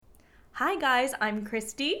Hi guys, I'm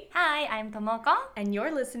Christy. Hi, I'm Tomoko. And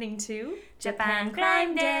you're listening to Japan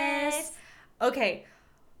Crime Desu. Okay,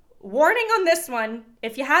 warning on this one.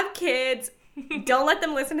 If you have kids, don't let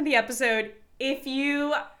them listen to the episode. If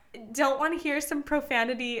you don't want to hear some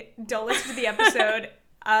profanity, don't listen to the episode.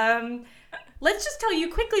 Let's just tell you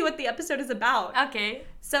quickly what the episode is about. Okay.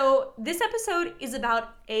 So this episode is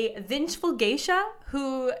about a vengeful geisha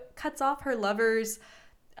who cuts off her lover's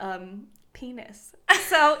penis.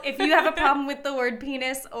 So if you have a problem with the word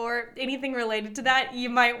penis or anything related to that, you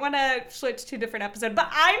might want to switch to a different episode. But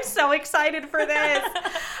I'm so excited for this.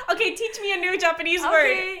 Okay, teach me a new Japanese word.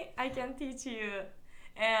 Okay, I can teach you.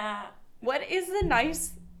 What is the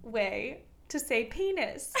nice way to say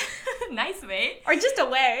penis? Nice way. Or just a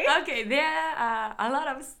way. Okay, there are a lot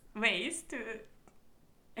of ways to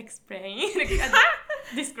explain,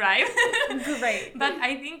 describe. Great. But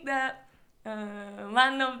I think that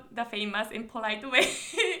one of the famous and polite way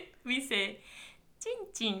we say chin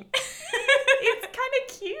chin. It's kind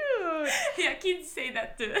of cute. Yeah, kids say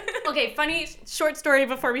that too. Okay, funny short story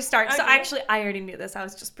before we start. So Okay. actually, I already knew this. I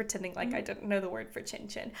was just pretending like I didn't know the word for chin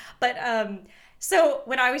chin. But so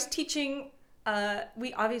when I was teaching,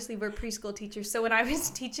 we obviously were preschool teachers. So when I was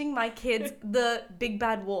teaching my kids the Big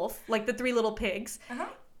Bad Wolf, like the Three Little Pigs,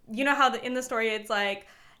 you know how in the story it's like,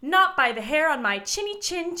 not by the hair on my chinny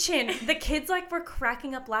chin chin. The kids like were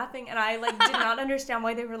cracking up laughing, and I like did not understand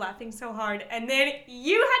why they were laughing so hard. And then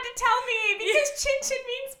you had to tell me because chin chin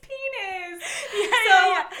means penis.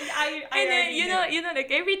 I And then already knew. you know, like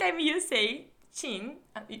every time you say chin,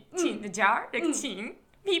 the jar, like chin,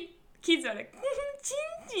 kids are like chin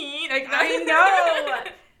chin, like that.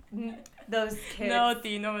 I know. Those kids.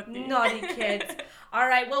 Naughty. Naughty kids. All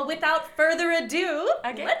right, well, without further ado,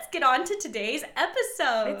 Okay. let's get on to today's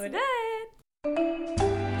episode. Let's do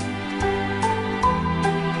it.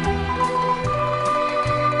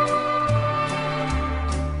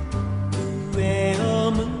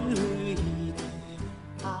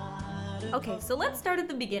 Okay, so let's start at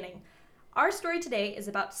the beginning. Our story today is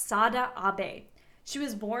about Sada Abe. She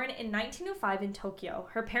was born in 1905 in Tokyo.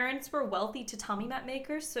 Her parents were wealthy tatami mat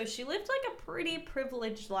makers, so she lived like a pretty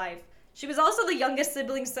privileged life. She was also the youngest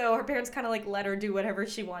sibling, so her parents kind of like let her do whatever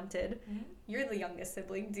she wanted. You're the youngest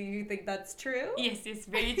sibling. Do you think that's true? Yes, it's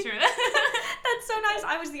very true. That's so nice.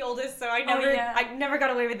 I was the oldest, so I never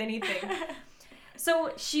got away with anything.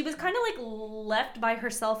 So she was kind of like left by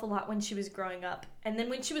herself a lot when she was growing up. And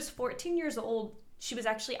then when she was 14 years old, she was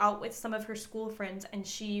actually out with some of her school friends and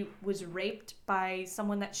she was raped by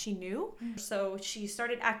someone that she knew. So she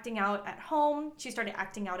started acting out at home, she started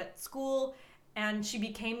acting out at school, and she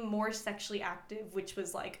became more sexually active, which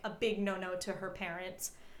was like a big no-no to her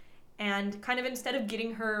parents. And kind of instead of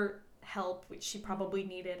getting her help, which she probably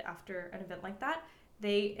needed after an event like that,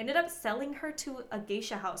 they ended up selling her to a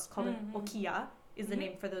geisha house called an Okiya, is the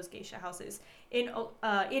name for those geisha houses, in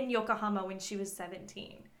Yokohama when she was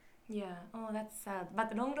 17. Yeah. Oh, that's sad.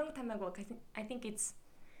 But long time ago, I think it's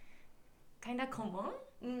kind of common.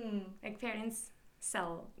 Like parents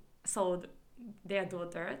sold their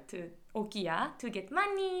daughter to Okiya to get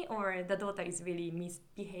money, or the daughter is really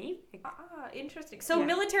misbehaved. Like, Interesting. So Yeah.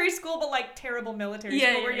 military school, but like terrible military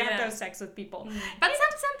Yeah, school where you have to yeah. have sex with people. But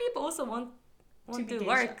some people also want To be to geisha.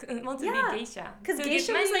 work, want to Yeah, be geisha. Because To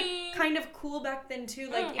geisha get was money. like kind of cool back then too.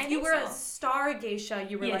 Like I if you think were a so. star geisha,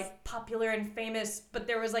 you were Yes. like popular and famous, but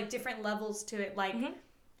there was like different levels to it. Like,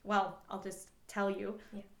 well, I'll just tell you.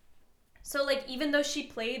 Yeah. So like even though she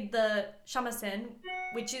played the shamisen,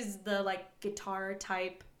 which is the like guitar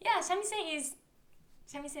type. Yeah,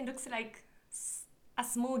 shamisen looks like a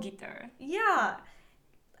small guitar. Yeah.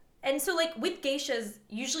 And so like with geishas,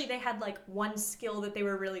 usually they had like one skill that they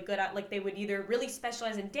were really good at. Like they would either really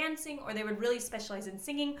specialize in dancing, or they would really specialize in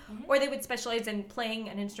singing, or they would specialize in playing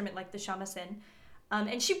an instrument like the shamisen.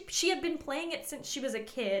 And she had been playing it since she was a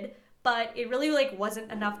kid, but it really like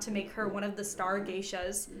wasn't enough to make her one of the star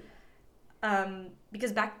geishas.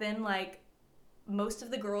 Because back then, like most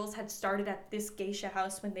of the girls had started at this geisha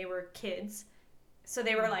house when they were kids, so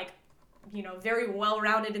they were like, you know, very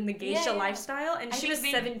well-rounded in the geisha Yeah. lifestyle, and I she think was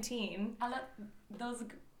they- 17. A lot, those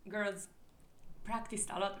girls practiced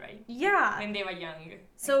a lot, right? Yeah. When they were young.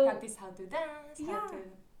 So- Like, practice how to dance, Yeah. how to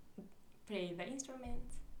play the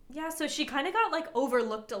instruments. Yeah, so she kind of got like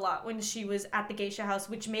overlooked a lot when she was at the geisha house,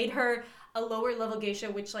 which made her a lower level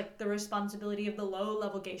geisha, which like the responsibility of the low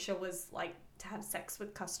level geisha was like to have sex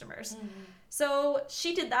with customers. So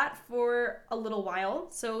she did that for a little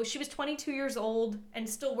while. So she was 22 years old and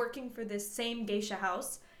still working for this same geisha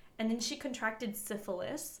house. And then she contracted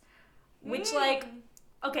syphilis, which like,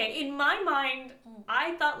 okay, in my mind,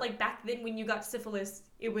 I thought like back then when you got syphilis,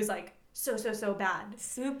 it was like so bad.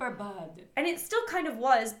 Super bad. And it still kind of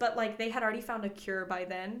was, but like they had already found a cure by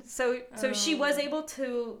then. So she was able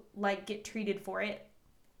to like get treated for it.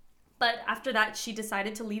 But after that, she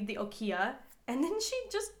decided to leave the Okiya, and then she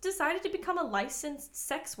just decided to become a licensed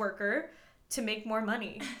sex worker to make more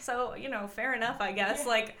money. So, you know, fair enough, I guess.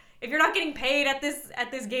 Like, if you're not getting paid at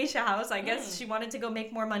this geisha house, I guess she wanted to go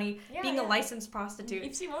make more money being a licensed prostitute.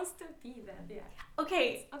 If she wants to be that,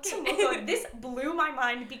 Okay. Tomoko, this blew my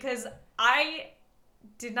mind because I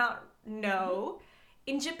did not know.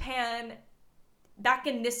 In Japan, back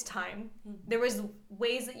in this time, there was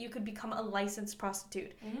ways that you could become a licensed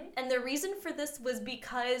prostitute. And the reason for this was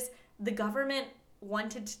because the government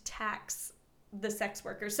wanted to tax the sex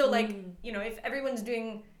workers. So like, you know, if everyone was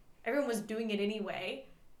doing it anyway,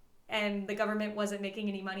 and the government wasn't making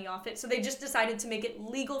any money off it, so they just decided to make it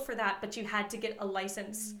legal for that, but you had to get a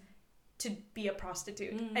license to be a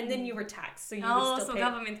prostitute, and then you were taxed, so you would still pay.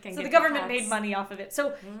 Government can so the government made money off of it.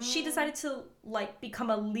 So she decided to like become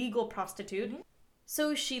a legal prostitute.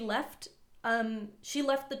 So she left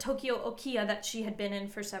the Tokyo Okiya that she had been in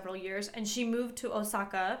for several years, and she moved to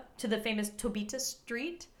Osaka to the famous Tobita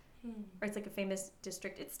Street, or it's like a famous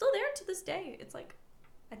district. It's still there to this day. It's like,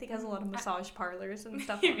 I think it has a lot of massage parlors and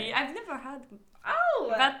stuff. Maybe I've never heard.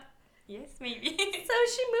 Oh, but yes, maybe. So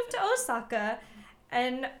she moved to Osaka,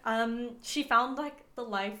 and she found like the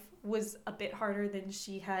life was a bit harder than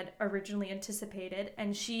she had originally anticipated,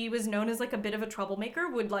 and she was known as like a bit of a troublemaker,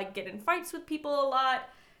 would like get in fights with people a lot.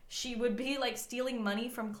 She would be like stealing money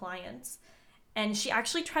from clients, and she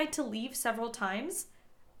actually tried to leave several times,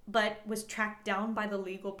 but was tracked down by the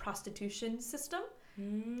legal prostitution system.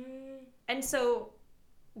 And so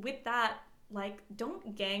with that, like,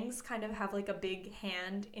 don't gangs kind of have like a big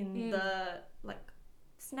hand in the like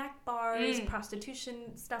snack bars,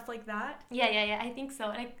 prostitution, stuff like that? Yeah, I think so.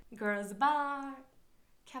 Like girls bar,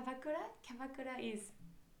 kyabakura is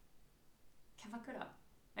kyabakura.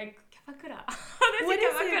 Like kyabakura. What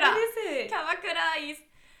is it? Kyabakura is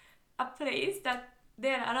a place that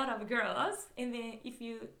there are a lot of girls, and then if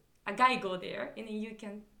a guy go there, and then you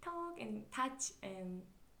can talk and touch and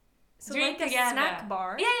drink like together. A snack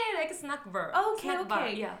bar? Yeah, like a snack bar. Okay. Bar,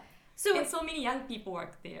 yeah. So and so many young people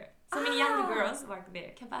work there. So many young girls work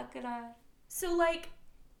there. Kyabakura. So like,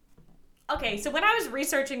 okay, so when I was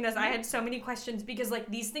researching this, I had so many questions because like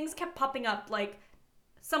these things kept popping up, like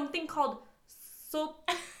something called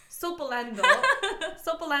Sopolando.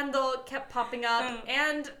 Sopolando kept popping up,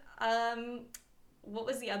 and what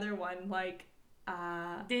was the other one? Like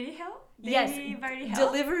Delivery Hell? Yes,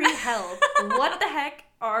 Delivery Hell. What the heck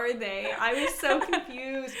are they? I was so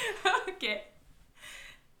confused.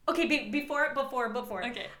 Okay, before.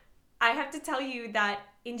 Okay. I have to tell you that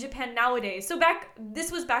in Japan nowadays, so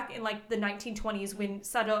this was back in like the 1920s when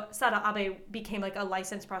Sada Abe became like a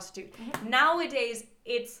licensed prostitute. Nowadays,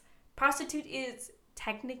 prostitute is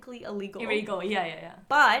technically illegal. Illegal, yeah.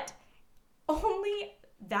 But only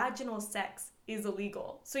vaginal sex is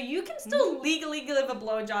illegal. So you can still legally give a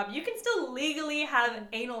blowjob. You can still legally have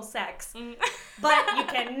anal sex. But you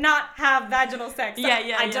cannot have vaginal sex. So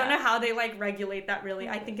I don't know how they like regulate that really.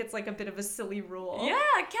 I think it's like a bit of a silly rule. Yeah,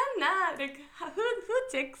 I cannot. Like who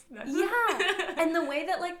checks that? Yeah. And the way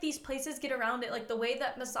that like these places get around it, like the way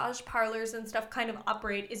that massage parlors and stuff kind of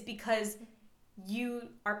operate is because you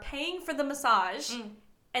are paying for the massage.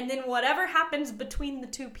 And then whatever happens between the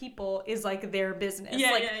two people is like their business.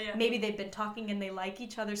 Maybe they've been talking and they like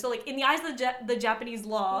each other. So like in the eyes of the Japanese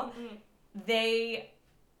law, they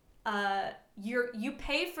you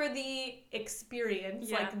pay for the experience,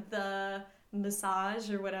 like the massage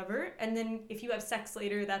or whatever, and then if you have sex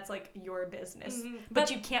later, that's like your business.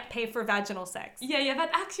 But you can't pay for vaginal sex. Yeah, but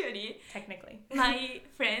actually, technically, my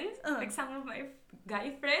friends, like some of my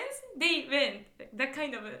guy friends, they went that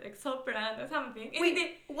kind of like Sopland or something.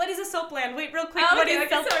 Wait, what is a Sopland? Wait, real quick, what is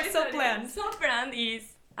Sopland? Sopland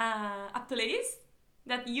is a place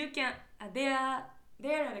that you can. There are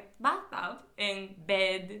like bathtub and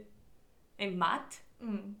bed and mat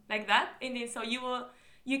like that, and then so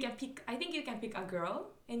you can pick. I think you can pick a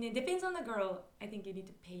girl, and it depends on the girl. I think you need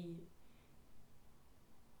to pay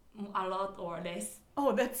a lot or less.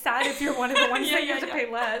 Oh, that's sad if you're one of the ones that you have to pay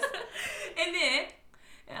less. And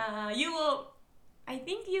then you will. I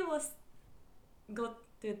think you will go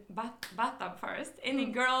to bathtub first, and the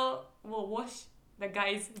girl will wash the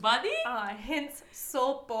guy's body. Hence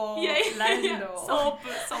sopo. Soap.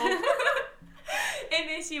 And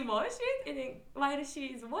then she washes it, and then while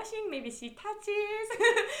she's washing, maybe she touches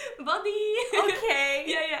body. Okay.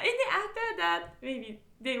 Yeah. And then after that, maybe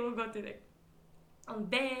they will go to on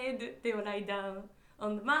bed. They will lie down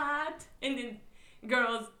on the mat, and then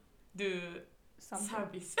girls do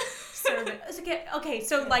service. Service. Okay,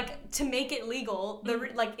 so like to make it legal,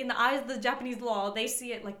 like in the eyes of the Japanese law, they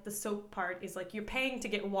see it like the soap part is like you're paying to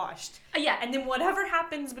get washed. Yeah. And then whatever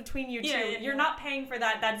happens between you two, you're not paying for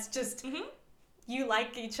that. That's just you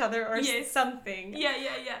like each other or something. Yeah.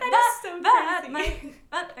 That is so crazy.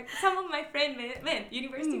 But like, some of my friends went,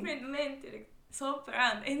 university friends went to like soap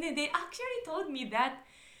brand, and then they actually told me that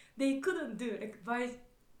they couldn't do like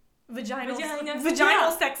vaginal yeah.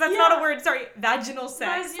 sex. That's not a word. Sorry, vaginal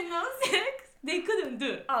sex. Vaginal sex. They couldn't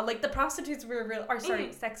do. Like the prostitutes were real, or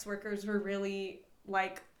sorry, sex workers were really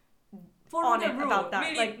like follow on the it rule. about that.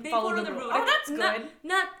 Really, like they follow the rule. Oh, like, that's good.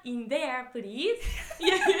 Not in there, please.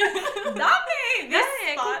 Yeah. Dame. This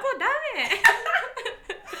spot. ここダメ.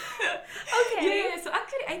 Okay. Yeah. So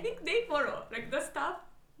actually, I think they follow like the stuff.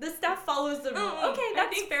 The staff follows the rule. Okay,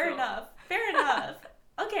 that's fair enough. Fair enough.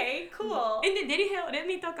 Okay, cool. And then Delihelp, let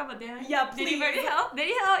me talk about that. Yeah, please.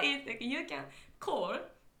 Delihelp is like you can call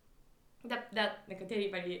that like a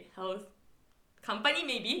delivery health company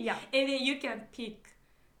maybe. Yeah. And then you can pick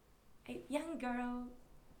a young girl,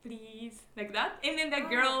 please, like that. And then the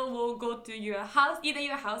girl will go to your house, either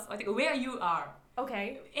your house or like where you are.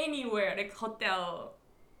 Okay. Anywhere, like hotel,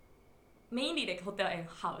 mainly like hotel and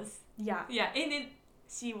house. Yeah. Yeah, and then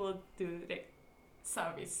she will do like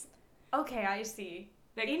service. Okay, I see.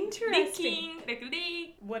 Like interesting. Licking, like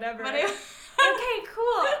lick, whatever. whatever. Okay,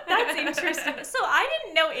 cool. That's interesting. So I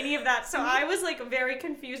didn't know any of that. So I was like very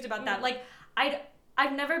confused about that. Like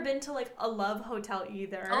I've never been to like a love hotel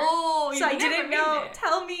either. Oh, so I didn't know.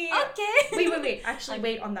 Tell me. Okay. Wait. Actually,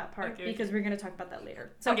 wait on that part because we're gonna talk about that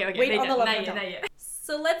later. So okay. Wait on the love not hotel. yet.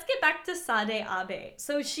 So let's get back to Sade Abe.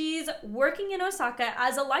 So she's working in Osaka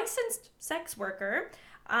as a licensed sex worker.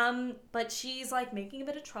 But she's like making a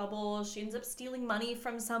bit of trouble. She ends up stealing money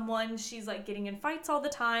from someone. She's like getting in fights all the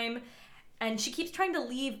time. And she keeps trying to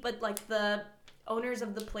leave, but like the owners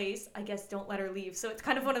of the place, I guess, don't let her leave. So it's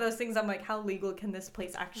kind of one of those things I'm like, how legal can this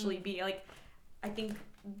place actually be? Like, I think,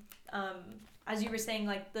 as you were saying,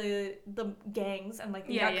 like the gangs and like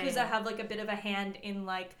the Yakuza have like a bit of a hand in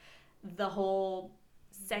like the whole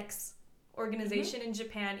sex organization in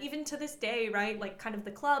Japan, even to this day, right? Like kind of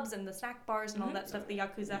the clubs and the snack bars and all that stuff, the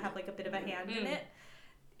Yakuza have like a bit of a hand in it.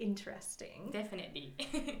 Interesting. Definitely.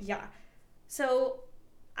 Yeah. So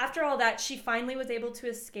after all that, she finally was able to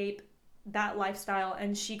escape that lifestyle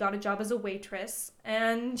and she got a job as a waitress.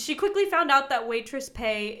 And she quickly found out that waitress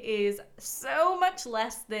pay is so much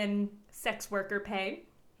less than sex worker pay.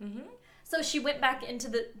 So she went back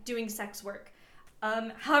into doing sex work.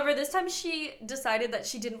 However, this time she decided that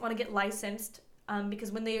she didn't want to get licensed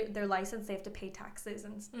because when they're licensed, they have to pay taxes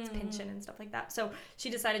and pension and stuff like that. So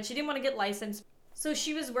she decided she didn't want to get licensed. So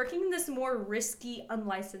she was working in this more risky,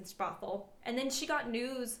 unlicensed brothel. And then she got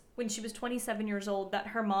news when she was 27 years old that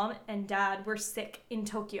her mom and dad were sick in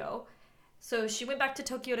Tokyo. So she went back to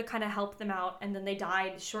Tokyo to kind of help them out, and then they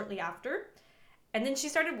died shortly after. And then she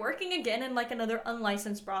started working again in like another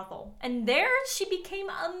unlicensed brothel. And there she became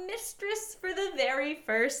a mistress for the very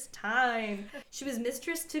first time. She was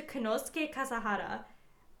mistress to Konosuke Kasahara.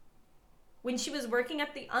 When she was working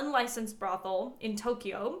at the unlicensed brothel in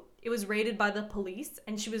Tokyo, it was raided by the police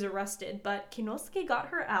and she was arrested. But Kinosuke got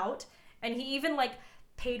her out, and he even like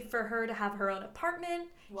paid for her to have her own apartment.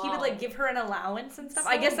 Wow. He would like give her an allowance and stuff. So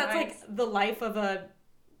I guess that's like the life of a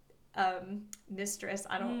mistress.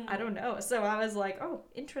 I don't know. So I was like, oh,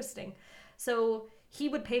 interesting. So he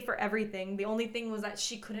would pay for everything. The only thing was that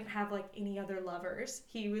she couldn't have like any other lovers.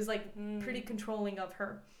 He was like pretty controlling of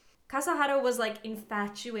her. Kasahara was like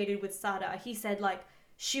infatuated with Sada. He said like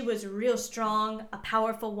she was real strong, a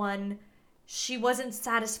powerful one. She wasn't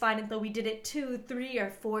satisfied until we did it 2, 3,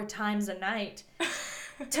 or 4 times a night.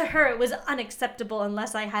 To her, it was unacceptable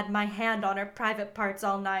unless I had my hand on her private parts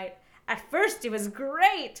all night. At first, it was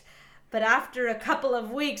great, but after a couple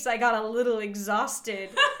of weeks, I got a little exhausted.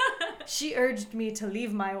 She urged me to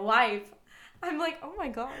leave my wife. I'm like, oh my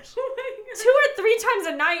gosh. 2 or 3 times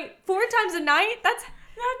a night, 4 times a night? That's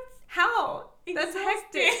how? That's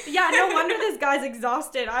hectic. Yeah, no wonder this guy's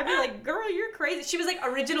exhausted. I'd be like, girl, you're crazy. She was like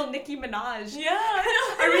original Nicki Minaj. Yeah.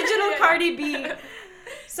 Original Cardi B.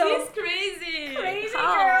 So she's crazy. Crazy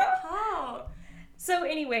How? Girl. How? So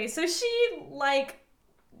anyway, so she like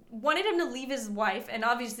wanted him to leave his wife, and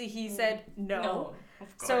obviously he said no. No,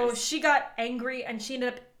 of course. So she got angry and she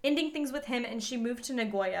ended up ending things with him, and she moved to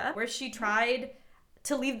Nagoya, where she tried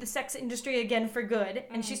to leave the sex industry again for good,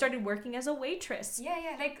 and she started working as a waitress.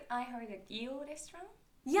 Yeah, like I heard a eel restaurant.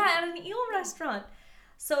 Yeah, at an eel restaurant.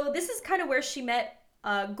 So this is kind of where she met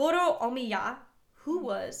Goro Omiya, who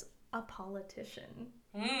was a politician.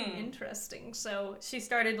 Interesting. So she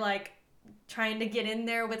started like trying to get in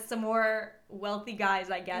there with some more wealthy guys,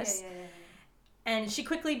 I guess. Yeah. And she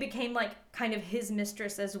quickly became like kind of his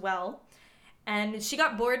mistress as well. And she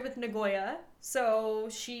got bored with Nagoya, so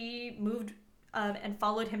she moved and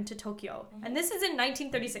followed him to Tokyo. Mm-hmm. And this is in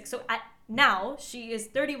 1936. So now she is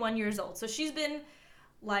 31 years old. So she's been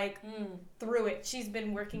like through it.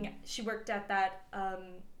 She worked at that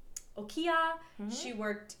Okiya. Mm-hmm. She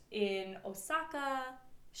worked in Osaka.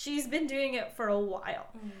 She's been doing it for a while.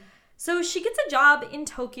 Mm. So she gets a job in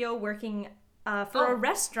Tokyo working for a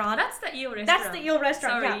restaurant. That's the eel restaurant. That's the eel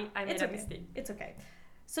restaurant. Sorry, yeah, I made a mistake. It's okay.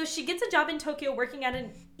 So she gets a job in Tokyo working at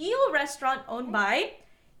an eel restaurant owned by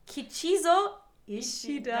Kichizo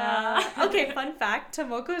Ishida. Okay, fun fact.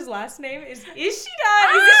 Tomoko's last name is Ishida.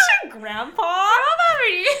 Is this your grandpa?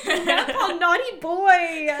 Probably. Grandpa naughty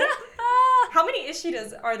boy. How many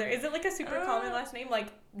Ishidas are there? Is it like a super common last name like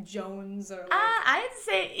Jones or like... I'd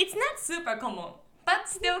say it's not super common, but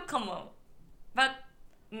still common. But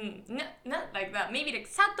not like that. Maybe like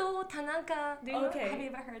Sato, Tanaka. Do you know? Have you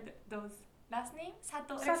ever heard those last names?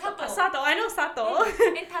 Sato. Sato. I know Sato.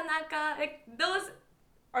 And Tanaka. Like those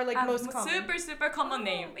are like most common. Super common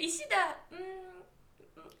name. Ishida.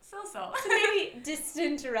 So. Maybe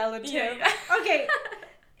distant relative. Yeah. Okay.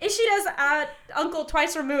 Ishida's uncle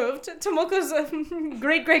twice removed. Tomoko's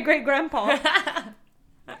great-great-great-grandpa.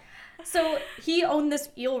 So he owned this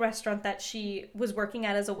eel restaurant that she was working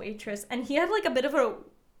at as a waitress, and he had like a bit of a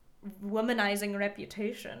womanizing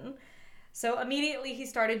reputation. So immediately he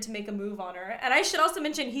started to make a move on her. And I should also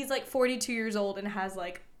mention he's like 42 years old and has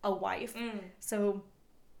like a wife. So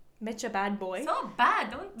mecha bad boy. So bad,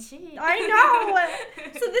 don't cheat. I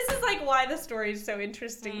know. So this is like why the story is so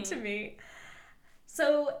interesting to me.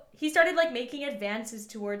 So he started like making advances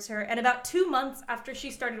towards her, and about 2 months after she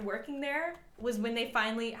started working there was when they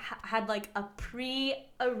finally had like a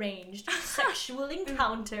pre-arranged sexual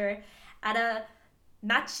encounter at a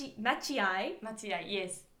machiai. Machiai,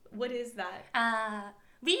 yes. What is that?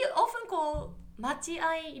 We often call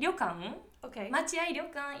machiai ryokan. Okay. Machiai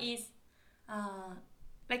ryokan is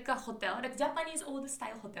like a hotel, like Japanese old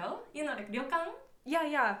style hotel. You know, like ryokan.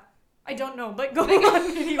 Yeah. I don't know, but go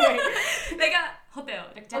on anyway. Like a hotel,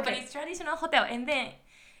 like Japanese traditional hotel, and then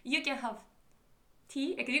you can have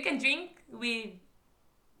tea. Like you can drink with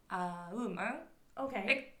a woman.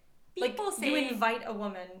 Okay. Like people say you invite a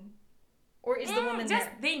woman, or is the woman just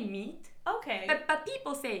there? They meet. Okay. But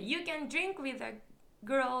people say you can drink with a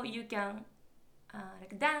girl, you can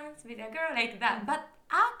like dance with a girl like that. But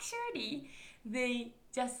actually, they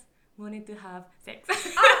just wanted to have sex.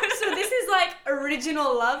 So this is like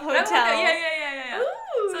original love hotel. Yeah.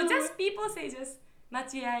 Ooh. So just people say just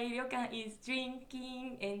machiai ryokan is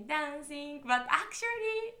drinking and dancing, but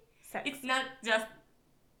actually sex. It's not just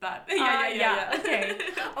that. Yeah. Okay.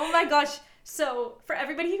 Oh my gosh. So for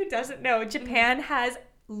everybody who doesn't know, Japan has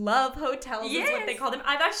love hotels is what they call them.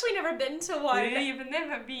 I've actually never been to one. You've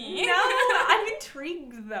never been? No, I'm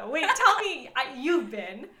intrigued though. Wait, tell me. You've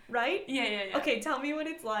been, right? Yeah. Okay, tell me what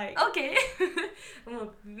it's like. Okay.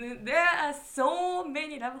 There are so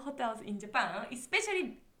many love hotels in Japan,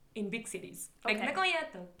 especially in big cities. Like Nagoya,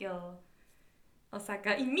 Tokyo,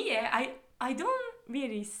 Osaka. In Mie, I don't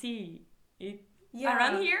really see it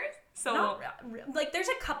around here. So like there's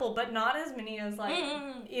a couple, but not as many as like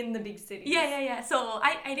in the big cities. Yeah. So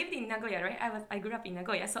I lived in Nagoya, right? I grew up in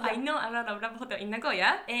Nagoya, so I know a lot of love hotel in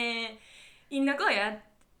Nagoya. And in Nagoya,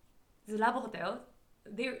 the love hotel,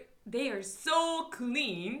 they are so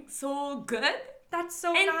clean, so good. That's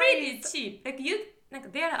so and nice. pretty cheap.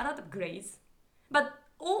 Like there are a lot of grades, but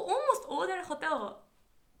almost all their hotel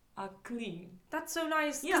are clean. That's so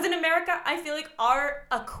nice. Because in America, I feel like our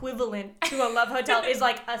equivalent to a love hotel is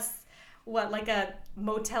like like a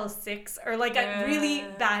Motel 6 or like a really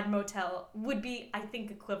bad motel would be, I think,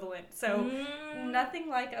 equivalent. So nothing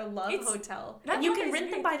like a love hotel. And you can rent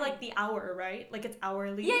them by like the hour, right? Like it's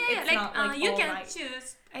hourly. Yeah. It's like, not like you all can night.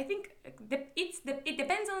 choose. I think it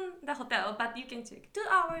depends on the hotel, but you can choose 2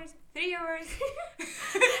 hours, 3 hours.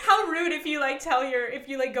 How rude if you like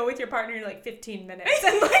go with your partner, you're like 15 minutes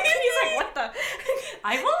and like he's like, what the?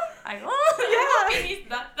 I will. Yeah. Finish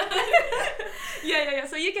that. Yeah.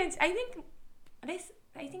 So you can.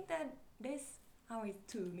 I think that this hour is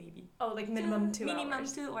 2 maybe. Oh, like minimum 2 hours. Minimum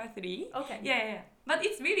 2 or 3. Okay. Yeah. But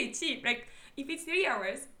it's really cheap. Like if it's 3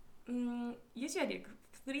 hours, usually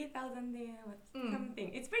 3,000 yen or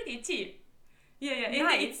something. It's pretty cheap. Yeah. Nice.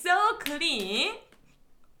 And it's so clean.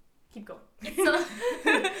 Keep going.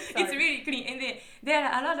 It's really clean, and then there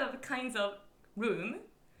are a lot of kinds of room.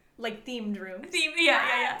 Like themed rooms.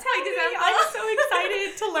 Yeah. Tell me, I'm so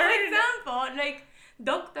excited to learn. For example, like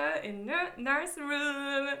doctor and nurse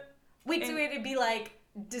room. Wait, so it'd be like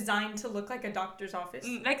designed to look like a doctor's office.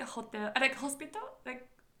 Like a hotel, like hospital,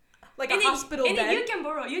 like a hospital bed. And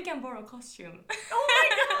you can borrow costume. Oh my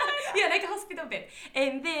god! Yeah, like a hospital bed.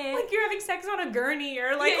 And then like you're having sex on a gurney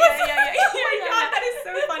or like yeah. Oh my god, that is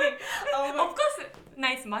so funny. Oh my. Of course,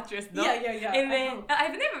 nice mattress though. Yeah. And then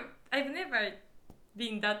I've never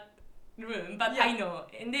been that room, but I know.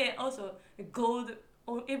 And then also gold.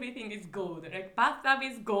 Everything is gold. Like bathtub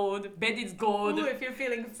is gold, bed is gold. Ooh, if you're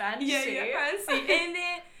feeling fancy. Yeah, fancy. And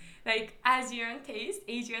then like Asian taste,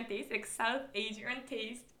 like South Asian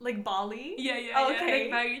taste. Like Bali? Yeah. Okay.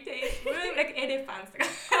 Like Bali taste. Like elephants.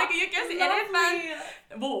 Like you can see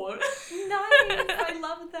elephant ball. Nice. I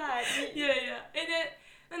love that. Yeah. And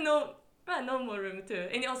then no more room too.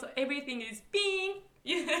 And also everything is pink.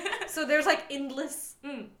 Yeah. So there's like endless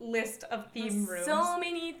list of theme rooms. So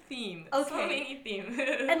many themes. Okay. So many themes.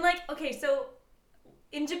 And like, okay, so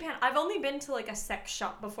in Japan, I've only been to like a sex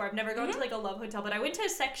shop before. I've never gone to like a love hotel, but I went to a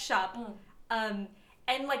sex shop.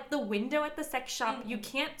 And like the window at the sex shop, you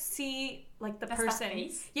can't see like the person. Staff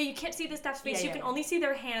face? Yeah, you can't see the staff's face. Yeah, you can only see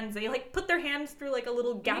their hands. They like put their hands through like a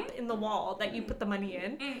little gap in the wall that you put the money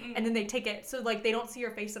in, and then they take it. So like they don't see your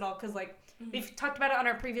face at all because like we've talked about it on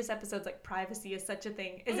our previous episodes. Like privacy is such a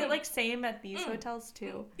thing. Is it like same at these hotels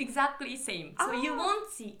too? Exactly same. So you won't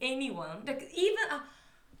see anyone. Like even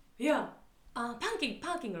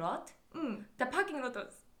parking lot. The parking lot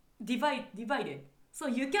is divided. So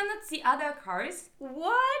you cannot see other cars.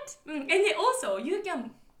 What? And then also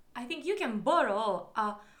I think you can borrow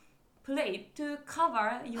a plate to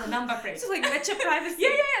cover your number plate. So like metcha privacy.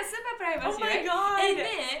 Yeah, super privacy. Oh my right? god. And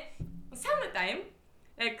then sometimes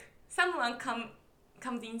like someone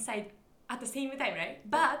comes inside at the same time, right?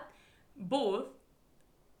 But both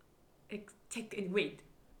check and wait.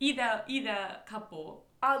 Either couple.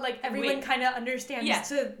 Like everyone kind of understands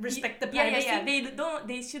to respect the privacy. Yeah.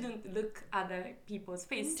 They shouldn't look other people's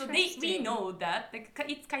face. So we know that like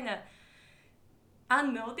it's kind of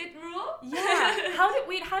unnoted rule. Yeah. How do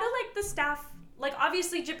like the staff, like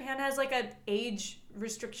obviously Japan has like an age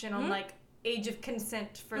restriction on like age of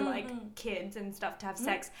consent for like kids and stuff to have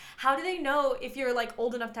sex. How do they know if you're like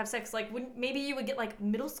old enough to have sex? Like maybe you would get like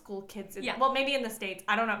middle school kids. Well, maybe in the States.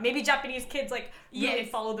 I don't know. Maybe Japanese kids like really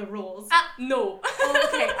follow the rules. No. Oh,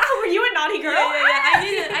 okay. Oh, were you a naughty girl? Yeah.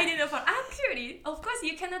 I didn't. Actually, of course,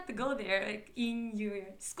 you cannot go there like in your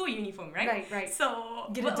school uniform, right? Right. So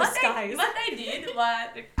get a disguise. What I did was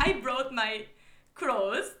I brought my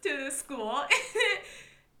clothes to school.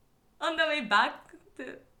 On the way back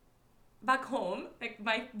home, like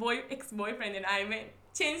my ex-boyfriend and I went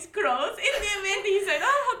changed clothes and then went inside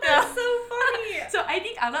our hotel. That's so funny. So I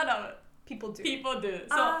think a lot of people do.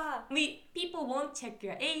 So people won't check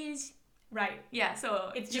your age. Right. Yeah.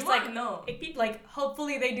 So it's just like no. Like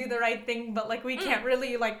hopefully they do the right thing, but like we can't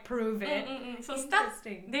really like prove it. So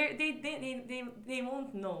interesting. They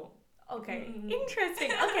won't know. Okay.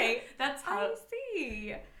 Interesting. Okay. That's how I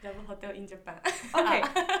see. Double hotel in Japan. Okay.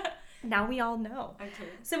 Now we all know. Okay.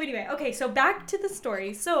 So anyway, so back to the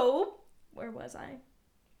story. So where was I?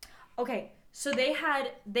 Okay, so they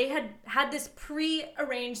had this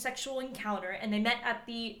pre-arranged sexual encounter, and they met at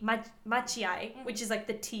the machiai, which is like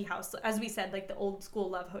the tea house, as we said, like the old school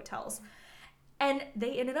love hotels. And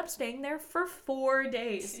they ended up staying there for 4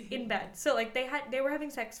 days in bed. So like they were having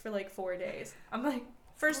sex for like 4 days. I'm like,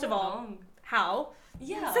 first of all, how?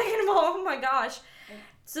 Yeah. Second of all, oh my gosh.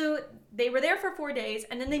 So they were there for 4 days,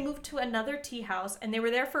 and then they moved to another tea house, and they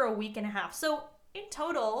were there for a week and a half. So in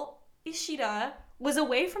total, Ishida was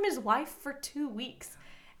away from his wife for 2 weeks.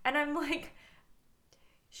 And I'm like,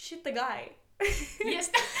 shit the guy.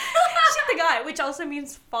 Yes. Shit the guy, which also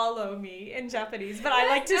means follow me in Japanese. But I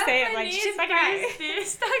like to say it like, shit the guy.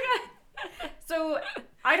 So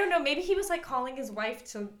I don't know, maybe he was like calling his wife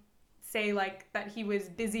to say like that he was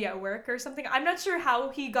busy at work or something. I'm not sure how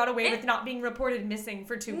he got away with not being reported missing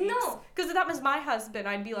for 2 weeks. No. Because if that was my husband,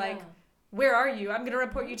 I'd be like, where are you? I'm going to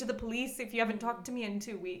report you to the police if you haven't talked to me in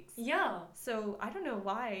 2 weeks. Yeah. So I don't know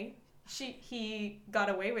why he got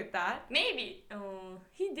away with that. Maybe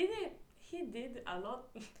he did a lot.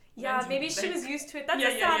 Yeah, maybe she was used to it. That's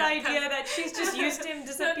a sad idea that she's just used to him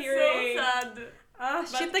disappearing. That's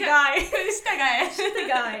so sad. Shit the guy. Shit the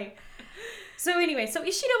guy. So anyway, so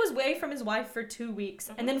Ishida was away from his wife for 2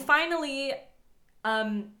 weeks. And then finally,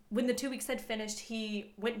 when the 2 weeks had finished,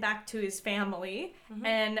 he went back to his family.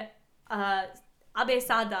 And Abe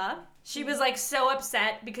Sada, she was like so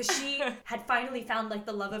upset because she had finally found like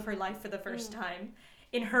the love of her life for the first time.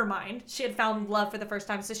 In her mind, she had found love for the first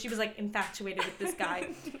time. So she was like infatuated with this guy.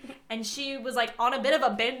 And she was like on a bit of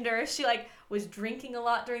a bender. She like was drinking a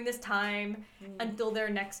lot during this time until their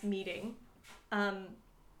next meeting.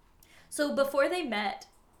 So before they met,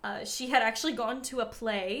 she had actually gone to a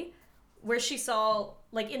play where she saw,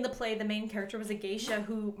 like in the play, the main character was a geisha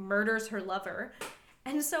who murders her lover.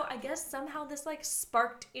 And so I guess somehow this like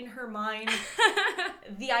sparked in her mind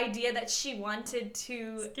the idea that she wanted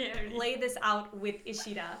to lay this out with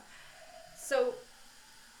Ishida. So,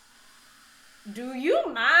 do you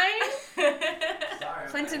mind? Sorry.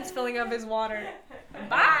 Clinton's filling up his water.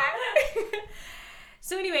 Bye!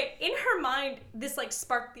 So anyway, in her mind, this like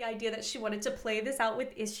sparked the idea that she wanted to play this out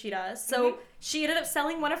with Ishida. So she ended up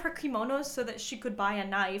selling one of her kimonos so that she could buy a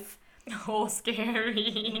knife. Oh,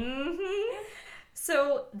 scary.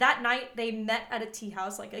 So that night they met at a tea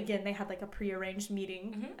house. Like again, they had like a prearranged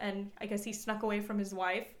meeting, and I guess he snuck away from his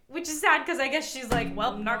wife, which is sad because I guess she's like,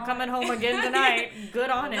 well, not coming home again tonight. Good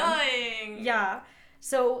on him. Annoying. Yeah.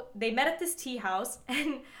 So they met at this tea house,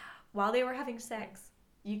 and while they were having sex,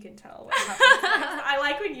 you can tell what happened next. I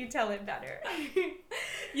like when you tell it better.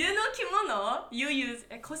 You know kimono, you use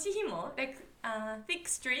a koshihimo, like thick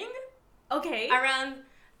string Okay. around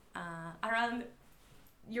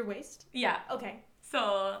Your waist? yeah. Okay.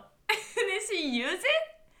 So then she use it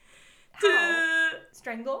How?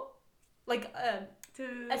 Strangle? Like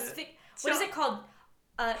to what is it called?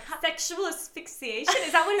 Sexual asphyxiation?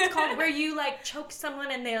 Is that what it's called? Where you like choke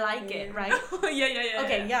someone and they like it, right? yeah.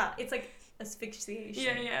 Okay, yeah. It's like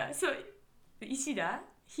asphyxiation. Yeah. So Ishida,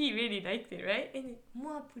 he really liked it, right? And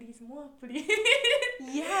more please.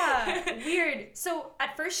 Yeah, weird. So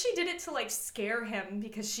at first she did it to like scare him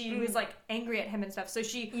because she was like angry at him and stuff. So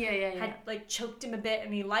she had like choked him a bit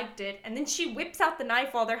and he liked it. And then she whips out the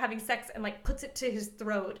knife while they're having sex and like puts it to his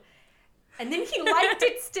throat. And then he liked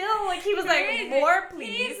it still. Like he was Crazy. like, more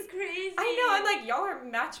please. He's crazy. I know, I'm like, y'all are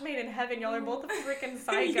match made in heaven. Y'all are both a freaking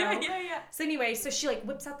psycho. Yeah. So anyway, so she like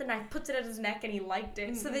whips out the knife, puts it at his neck, and he liked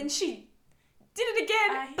it. So then she did it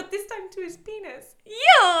again, but this time to his penis.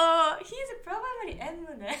 Yo, he's probably M.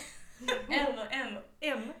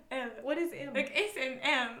 M. What is M? Like S and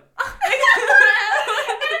M.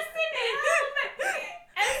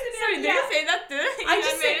 Sorry, do you say that too? I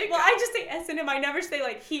just say S and M. I never say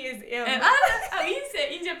like he is M. We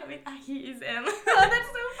say in Japanese, he is M. Oh, that's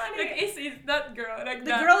so funny. Like S is that girl. Like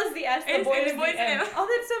the girl is the S, the S boy and is the boy the is M. M. Oh,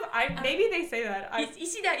 that's so. Maybe they say that.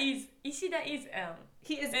 Ishida is M.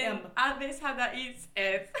 He is And M. Abe Sada is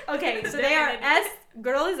S. Okay, so they are S.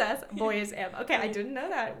 Girl is S. Boy is M. Okay, I didn't know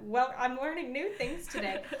that. Well, I'm learning new things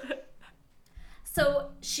today.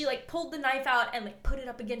 So she like pulled the knife out and like put it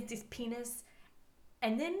up against his penis.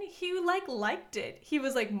 And then he like liked it. He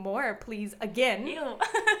was like, more, please, again. Ew.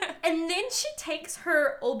 And then she takes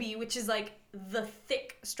her obi, which is like the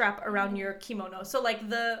thick strap around your kimono. So like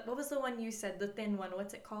what was the one you said? The thin one.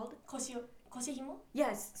 What's it called? Koshihimo?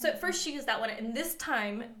 Yes. So at first she used that one. And this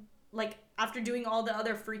time, like after doing all the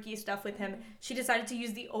other freaky stuff with him, she decided to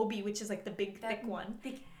use the obi, which is like the big thick one.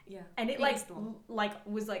 Yeah. And it was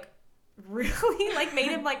like really like made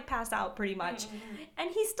him like pass out pretty much.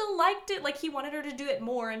 And he still liked it. Like he wanted her to do it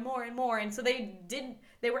more and more and more. And so they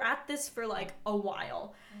were at this for like a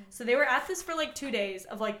while. So they were at this for like 2 days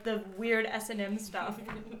of like the weird S&M stuff.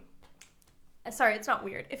 Sorry, it's not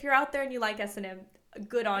weird. If you're out there and you like S&M,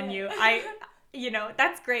 good on you.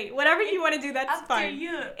 That's great. Whatever you want to do, that's fine.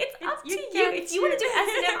 It's up to you. If you want to do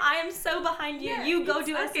S&M, I am so behind you. Yeah, you go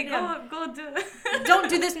do S&M. Go do. Don't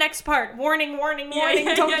do this next part. Warning. Don't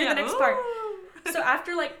do the next part. Ooh. So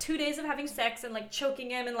after like 2 days of having sex and like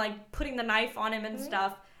choking him and like putting the knife on him and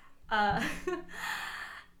stuff,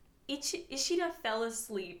 Ishida fell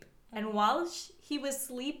asleep. And while he was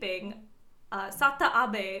sleeping, Sata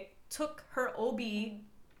Abe took her obi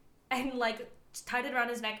and like tied it around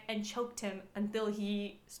his neck and choked him until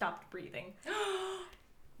he stopped breathing.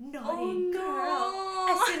 Naughty girl.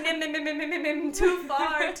 S&M, too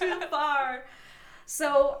far.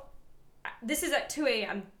 So this is at 2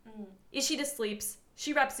 a.m. Ishida sleeps.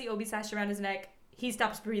 She wraps the obi sash around his neck. He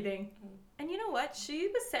stops breathing. And you know what? She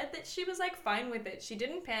said that she was like fine with it. She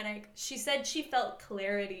didn't panic. She said she felt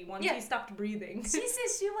clarity once he stopped breathing. She said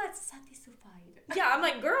she was satisfied. Yeah, I'm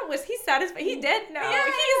like, girl, was he satisfied? He's dead now. Yeah,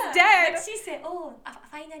 He's dead. Like she said,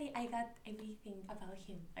 finally I got everything about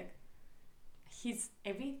him. Like, he's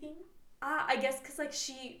everything. I guess because like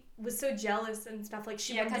she was so jealous and stuff. Like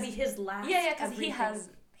she wanted to be his last. Yeah, because he has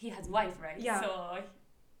wife, right? Yeah. So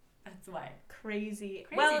that's why. Crazy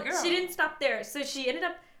girl. She didn't stop there. So she ended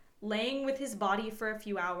up laying with his body for a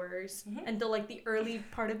few hours until like the early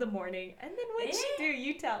part of the morning. And then what'd she do?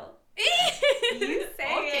 You tell. You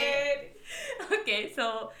say it. Okay,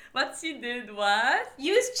 so what she did was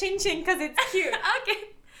use chin chin because it's cute.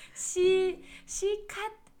 Okay. She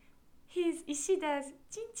cut his Ishida's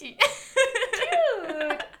chin chin.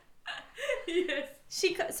 Cute. Yes.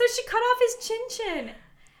 She cut off his chin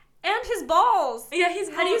and his balls. Yeah, his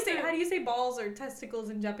balls. How do you say balls or testicles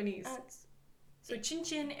in Japanese? So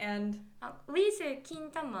chin and we say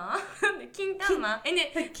kintama, kintama, and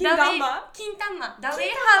then Kintama. Kintama. The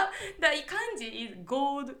way how the kanji is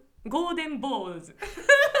golden balls.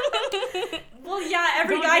 Well, yeah,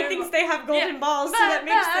 every guy thinks they have golden balls, so that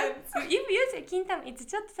makes sense. If you say kintama, it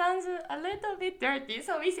just sounds a little bit dirty,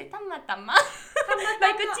 so we say tamatama.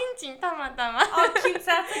 Like a chin tamatama. Oh, cute. So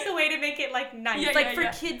that's like the way to make it like nice. Yeah, like yeah, for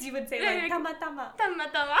yeah. kids, you would say like tamatama.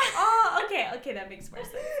 Tamatama. Oh, okay, that makes more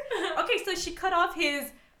sense. Okay, so she cut off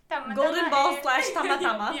his golden ball /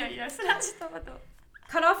 tamatama. Yeah, slash tamatama.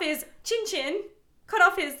 Cut off his chin, cut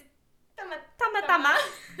off his tamatama,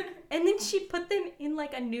 and then she put them in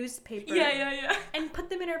like a newspaper. Yeah. And put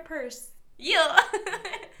them in her purse. Yeah.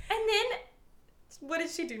 And then, what did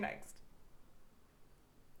she do next?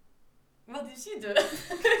 What did she do?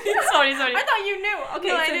 Sorry. I thought you knew. Okay,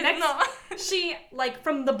 no, so I didn't next know. she like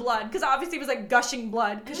from the blood, because obviously it was like gushing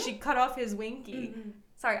blood, because she cut off his winky. Mm-hmm.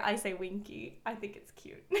 Sorry, I say winky. I think it's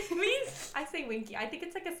cute. I say winky. I think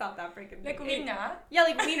it's like a South African thing. Like wiener? Yeah,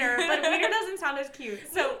 like wiener, but wiener doesn't sound as cute.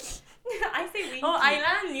 So I say winky. Oh, I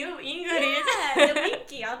learned new English. Yeah, the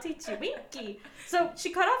winky. I'll teach you. Winky. So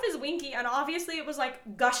she cut off his winky, and obviously it was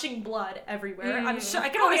like gushing blood everywhere. I'm sure. I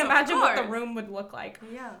can only imagine what the room would look like.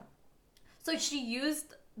 Yeah. So she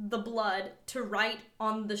used the blood to write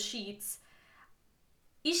on the sheets,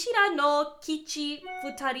 Ishira no kichi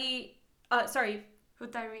futari.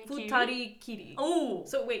 Futari kiri. Oh.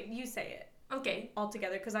 So wait, you say it Okay. all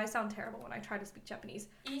together, because I sound terrible when I try to speak Japanese.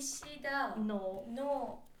 Ishida.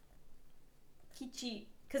 No. Kichi.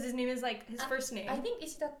 Because his name is like his first name. I think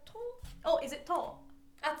Ishida to. Oh, is it to?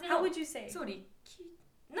 How would you say? Sorry.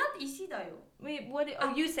 Not Ishida yo. Wait, what?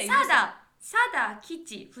 Oh, you say. Sada,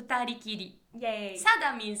 Kichi, futari kiri. Yay.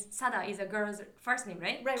 Sada means Sada is a girl's first name,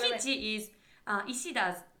 right? Right. Kichi is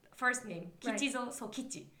Ishida's first name. Right. Kichi is also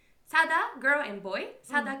Kichi. Sada, girl and boy.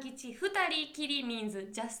 Sada, Kichi. Futari kiri means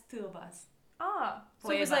just two of us. Ah. So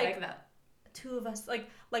Forever, it was like that. two of us, like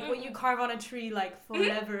what you carve on a tree, like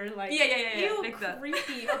forever, like Yeah. ew, Like that.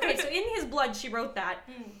 creepy. Okay, so in his blood she wrote that.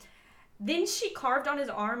 Then she carved on his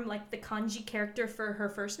arm like the kanji character for her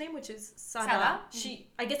first name, which is Sada.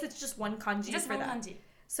 I guess it's just one kanji Just for one that. kanji.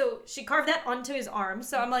 So she carved that onto his arm.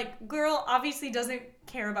 So I'm like, girl obviously doesn't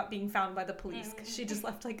care about being found by the police, because she just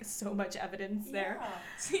left like so much evidence there.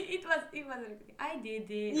 Yeah. It was I did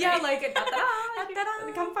it. Yeah, right? like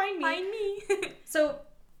ta-da, come find me. Find me. So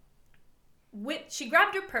she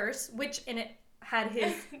grabbed her purse, which in it had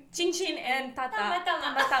his chin and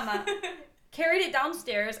tamatama, carried it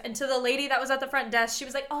downstairs, and to the lady that was at the front desk, she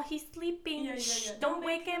was like, oh, he's sleeping. Yeah. Shh, don't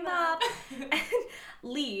wake him up. And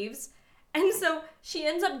leaves. And so she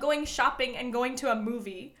ends up going shopping and going to a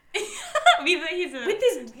movie. With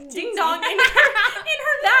this ding dong in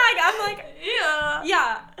her bag. I'm like,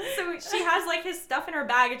 yeah. So she has like his stuff in her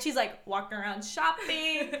bag, and she's like walking around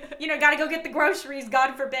shopping. Gotta go get the groceries,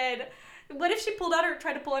 God forbid. What if she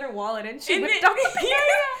tried to pull out her wallet and she whipped out the pants?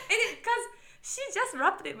 Yeah. Because she just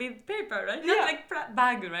wrapped it with paper, right? Not like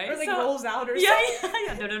bag, right? Or like rolls out or something.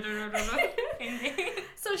 Yeah.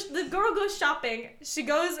 So the girl goes shopping. She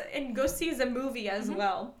goes sees a movie as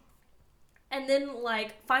well. And then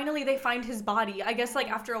like finally they find his body. I guess like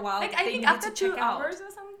after a while like, they needed to check 2 out. hours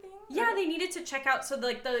or something. Yeah, they needed to check out. So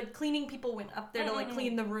like the cleaning people went up there to like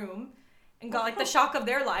clean the room, and got like the shock of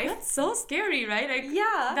their life. That's so scary, right? Like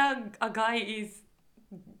a guy is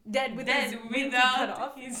dead with his winky cut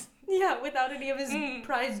off. Without any of his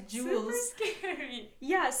prized jewels. Super scary.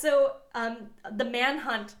 Yeah, so the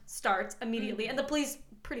manhunt starts immediately, and the police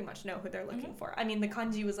pretty much know who they're looking for. I mean, the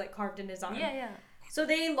kanji was like carved in his arm. Yeah. So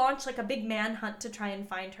they launched like a big manhunt to try and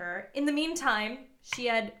find her. In the meantime, she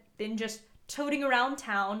had been just toting around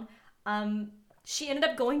town. She ended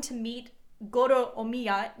up going to meet Goro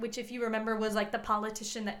Omiya, which if you remember was like the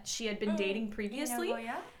politician that she had been dating previously.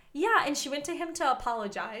 Yeah, and she went to him to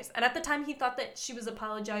apologize. And at the time, he thought that she was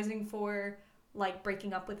apologizing for, like,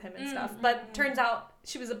 breaking up with him and stuff. But turns out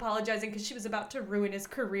she was apologizing because she was about to ruin his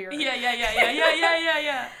career.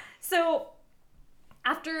 Yeah. So,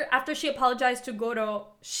 after she apologized to Goro,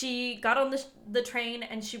 she got on the train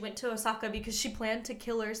and she went to Osaka because she planned to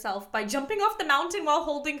kill herself by jumping off the mountain while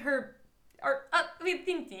holding her... with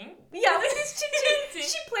Tintin? Yeah, with his chin.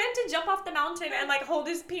 She planned to jump off the mountain and, like, hold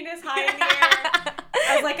his penis high in the air.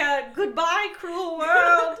 As like a goodbye, cruel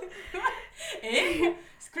world.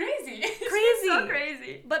 It's crazy. Crazy. So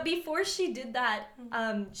crazy. But before she did that,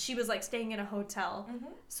 she was like staying in a hotel.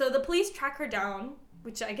 So the police track her down,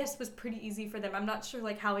 which I guess was pretty easy for them. I'm not sure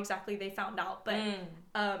like how exactly they found out, but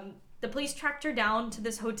the police tracked her down to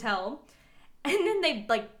this hotel. And then they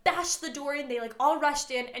like bashed the door in, they like all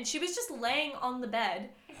rushed in, and she was just laying on the bed.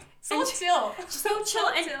 So chill. So chill.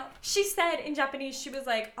 And she said in Japanese, she was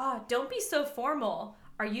like, "Oh, don't be so formal.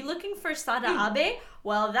 Are you looking for Sada Abe?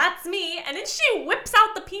 Well, that's me." And then she whips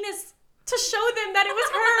out the penis to show them that it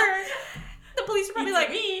was her. The police were probably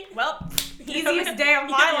like, me. "Well, easiest day of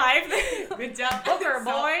my life." Good job. Poker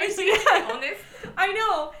boys. Honest. I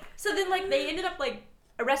know. So then like they ended up like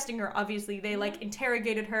arresting her, obviously. They like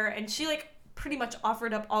interrogated her, and she like pretty much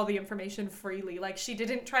offered up all the information freely. Like she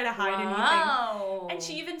didn't try to hide anything. And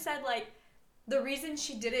she even said like the reason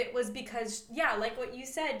she did it was because, yeah, like what you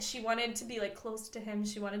said, she wanted to be like close to him.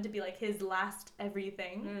 She wanted to be like his last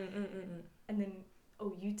everything. And then,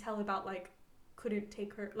 oh, you tell about like couldn't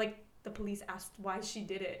take her, like the police asked why she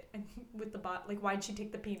did it, and with the bot, like why'd she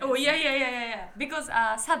take the penis? Oh yeah. Because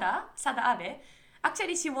Sada Abe,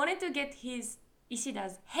 actually she wanted to get his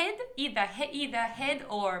Ishida's head, either head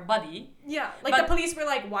or body. Yeah, like the police were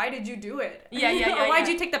like, "Why did you do it?" Yeah. Or why'd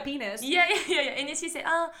you take the penis? Yeah. And then she said,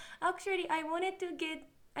 actually, I wanted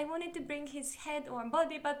to bring his head or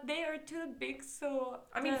body, but they are too big, so...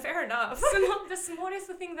 I mean, fair enough. The smallest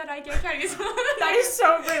thing that I can carry is... That is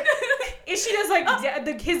so rude. Ishida's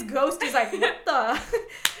like, his ghost is like, what the?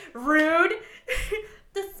 Rude.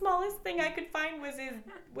 The smallest thing I could find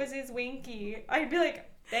was his winky. I'd be like,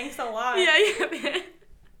 thanks a lot. Yeah.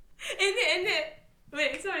 And then,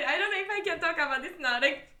 wait, sorry, I don't know if I can talk about this now.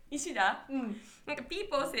 Like, Ishida, like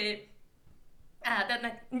people say, that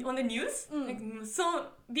like on the news, like so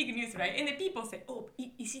big news, right? And the people say, "Oh,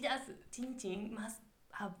 Ishida's chin must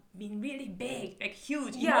have been really big, like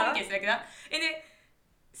huge, humongous, like that." And then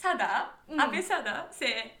Abe Sada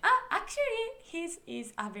say, actually, his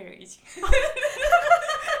is average."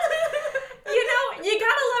 You know, you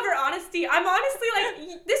gotta love her honesty. I'm honestly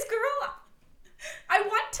like, this girl, I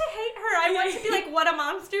want to hate her. I want to be like, what a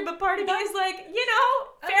monster, but part of me is like, you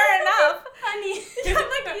know, fair enough. Funny. Yeah, I'm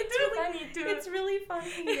like, it's really funny too. It's really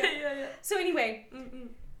funny. Yeah. So anyway,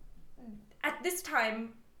 at this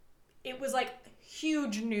time, it was like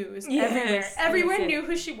huge news everywhere. Everyone knew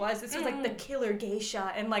who she was. This was like the killer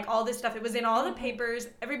geisha and like all this stuff. It was in all the papers.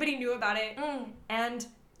 Everybody knew about it. And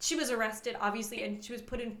she was arrested, obviously, and she was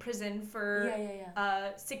put in prison for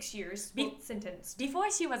 6 years, sentenced. Before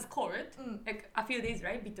she was caught, like a few days,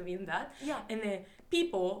 right, between that. Yeah. And then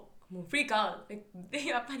people freak out. Like,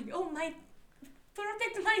 they are panicking. Oh,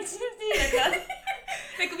 protect my duty, like that.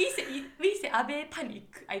 Like we say Abe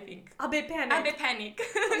panic, I think. Abe panic.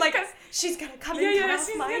 Like, she's gonna come and cut off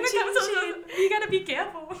my chin. You gotta be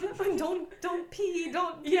careful. Don't pee,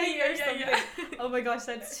 don't pee or something. Oh my gosh,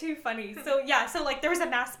 that's too funny. So like there was a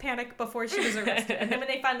mass panic before she was arrested. And then when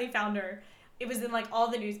they finally found her, it was in like all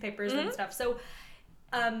the newspapers and stuff. So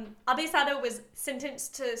Abe Sada was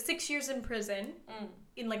sentenced to 6 years in prison,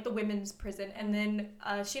 in like the women's prison. And then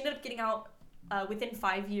she ended up getting out within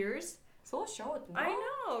 5 years. So short, no? I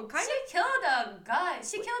know. She killed a guy.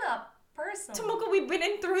 She killed a person. Tomoko, we've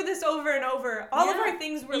been through this over and over. All of our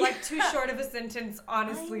things were like too short of a sentence,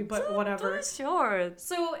 honestly, but whatever. Too short.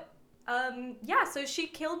 So, so she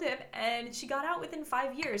killed him and she got out within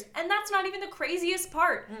 5 years. And that's not even the craziest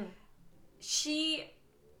part. She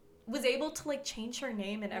was able to like change her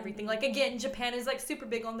name and everything. Like again, Japan is like super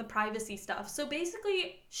big on the privacy stuff. So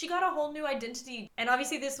basically she got a whole new identity. And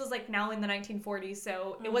obviously this was like now in the 1940s,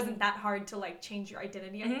 so it wasn't that hard to like change your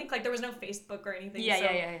identity. I think like there was no Facebook or anything.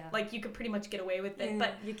 Yeah. Like you could pretty much get away with it.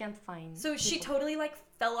 But you can't find so people. She totally like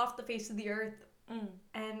fell off the face of the earth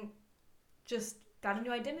and just got a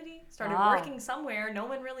new identity, started working somewhere. No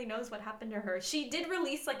one really knows what happened to her. She did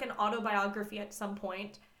release like an autobiography at some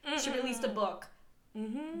point. She released a book.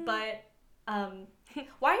 But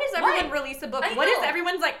why does everyone release a book? What is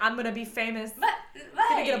everyone's like, I'm gonna be famous,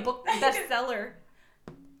 gonna get a book bestseller?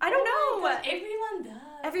 I don't know. God, everyone does.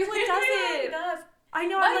 Everyone does it. I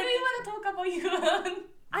know. Why do you want to talk about you?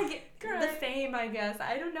 I get the fame, I guess.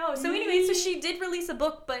 I don't know. So anyway, so she did release a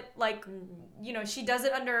book, but like, you know, she does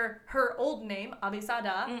it under her old name, Abe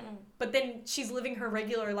Sada, but then she's living her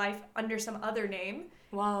regular life under some other name.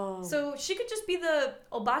 Wow. So she could just be the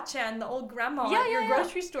oba-chan, the old grandma at your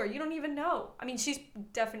grocery store. You don't even know. I mean, she's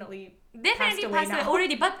definitely passed away now.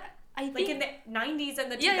 Already, but I think... Like in the 90s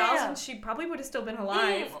and the 2000s, she probably would have still been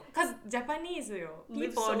alive. Because Japanese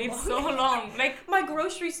people live so long. Like my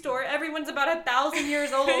grocery store, everyone's about 1,000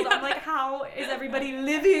 years old. I'm like, how is everybody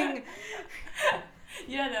living?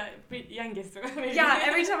 You're the youngest one. Yeah,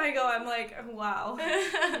 every time I go, I'm like, oh, wow,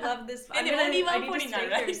 I love this. And only one foreigner,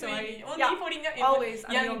 right? So only foreigner. Always,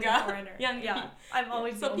 I'm younger, the only foreigner. Yeah, I'm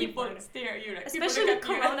always the only people foreigner. stare at you, like, especially with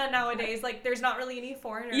Corona nowadays. Like, there's not really any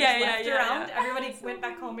foreigners left around. Everybody went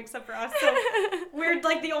back home except for us, so we're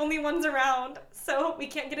like the only ones around. So we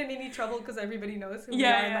can't get in any trouble because everybody knows who we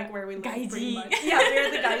are and like where we live. Pretty much. Yeah,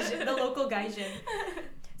 we're the gaijin, the local gaijin.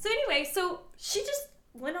 So anyway, so she just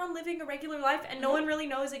went on living a regular life, and no one really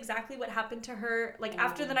knows exactly what happened to her. Like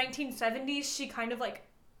after the 1970s, she kind of like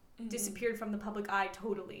disappeared from the public eye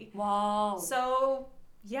totally. Wow. So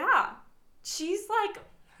yeah, she's like,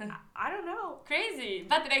 I don't know, crazy.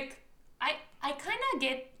 But like, I kind of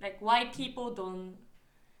get like why people don't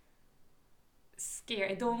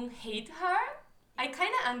hate her. I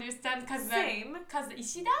kind of understand because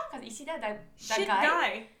Ishida, that shit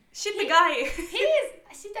guy. Shit the guy.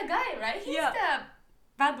 He's the guy, right? He's the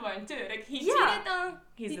bad one too. Like he cheated on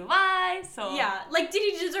his wife. So yeah, like did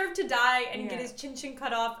he deserve to die and get his chin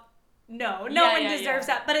cut off? No, no one deserves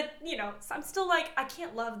that. But it, so I'm still like, I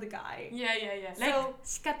can't love the guy. Yeah. So like,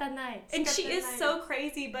 仕方ない. And she is so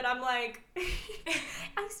crazy, but I'm like,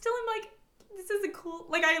 I still am like, this is a cool.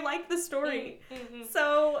 Like I like the story.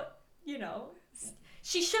 So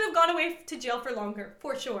she should have gone away to jail for longer,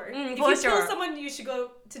 for sure. If you kill someone, you should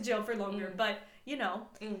go to jail for longer. But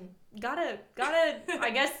gotta, I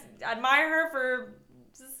guess, admire her for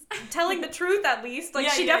telling the truth at least. Like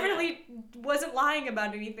she definitely wasn't lying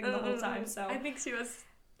about anything the whole time. So I think she was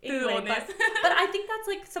anyway, but I think that's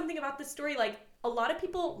like something about the story. Like a lot of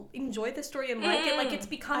people enjoy the story and like it. Like it's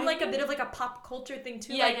become like a bit of like a pop culture thing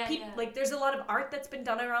too. Like there's a lot of art that's been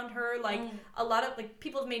done around her. Like a lot of like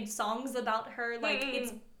people have made songs about her. Like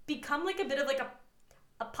it's become like a bit of like a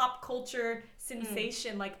pop culture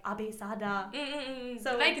sensation, like Abe Sada.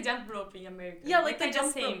 So like jump rope in America. Yeah, like the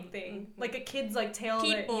jump rope thing. Like a kid's like tale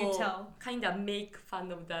people that you tell. Kind of make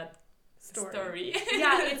fun of that story.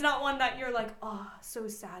 Yeah, it's not one that you're like, oh, so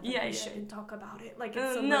sad that we shouldn't talk about it. Like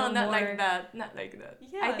it's a no, little not more... like that. Not like that.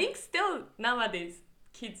 Yeah. I think still nowadays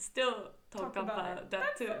kids still talk about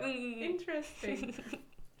that too. Interesting.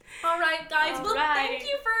 All right, guys.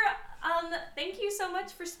 Thank you so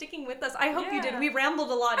much for sticking with us. I hope you did. We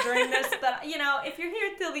rambled a lot during this, but if you're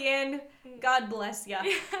here till the end, God bless ya.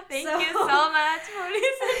 Thank you so much for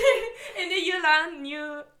listening. And then you learn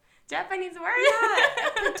new Japanese words.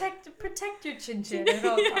 Yeah, protect your chin at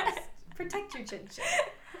all costs. Protect your chin.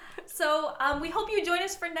 So we hope you join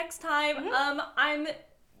us for next time.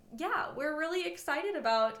 We're really excited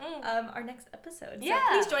about our next episode. So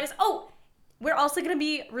please join us. Oh, we're also gonna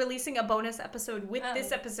be releasing a bonus episode with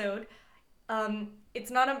this episode.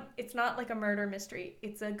 It's not like a murder mystery.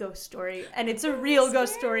 It's a ghost story, and it's a real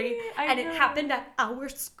ghost story, and it happened at our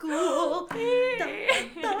school. Dun,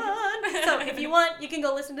 dun, dun. So if you want, you can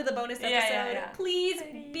go listen to the bonus episode. Please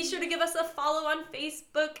be sure to give us a follow on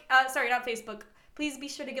Facebook. Not Facebook. Please be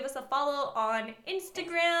sure to give us a follow on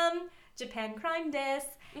Instagram, Japan Crime Desk.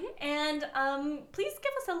 And please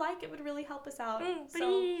give us a like. It would really help us out.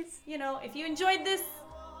 Please. So, if you enjoyed this,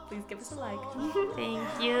 please give us a like.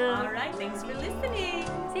 Thank you. All right, thanks for listening.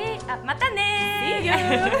 Mata ne. See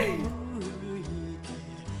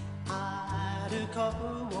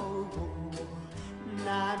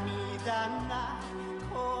ya.